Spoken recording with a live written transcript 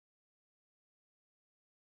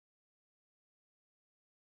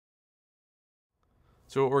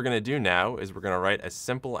So what we're going to do now is we're going to write a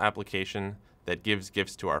simple application that gives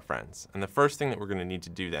gifts to our friends. And the first thing that we're going to need to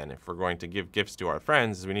do then, if we're going to give gifts to our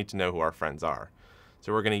friends, is we need to know who our friends are.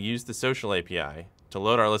 So we're going to use the social API to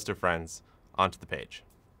load our list of friends onto the page.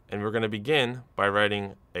 And we're going to begin by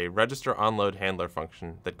writing a register onload handler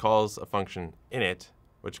function that calls a function init,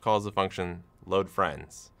 which calls the function load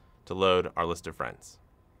friends to load our list of friends.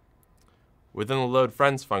 Within the load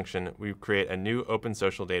friends function, we create a new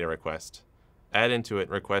OpenSocial data request, add into it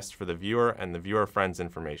requests for the viewer and the viewer friends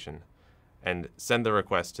information, and send the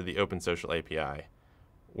request to the OpenSocial API,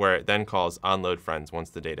 where it then calls onload friends once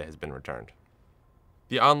the data has been returned.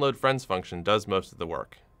 The onload friends function does most of the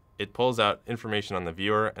work. It pulls out information on the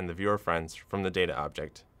viewer and the viewer friends from the data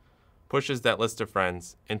object, pushes that list of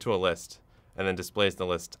friends into a list, and then displays the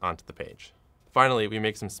list onto the page. Finally, we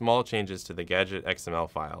make some small changes to the gadget XML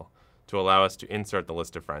file to allow us to insert the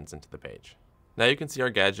list of friends into the page. Now you can see our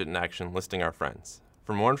gadget in action listing our friends.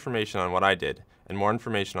 For more information on what I did and more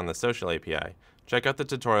information on the social API, check out the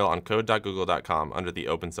tutorial on code.google.com under the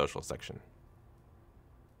OpenSocial section.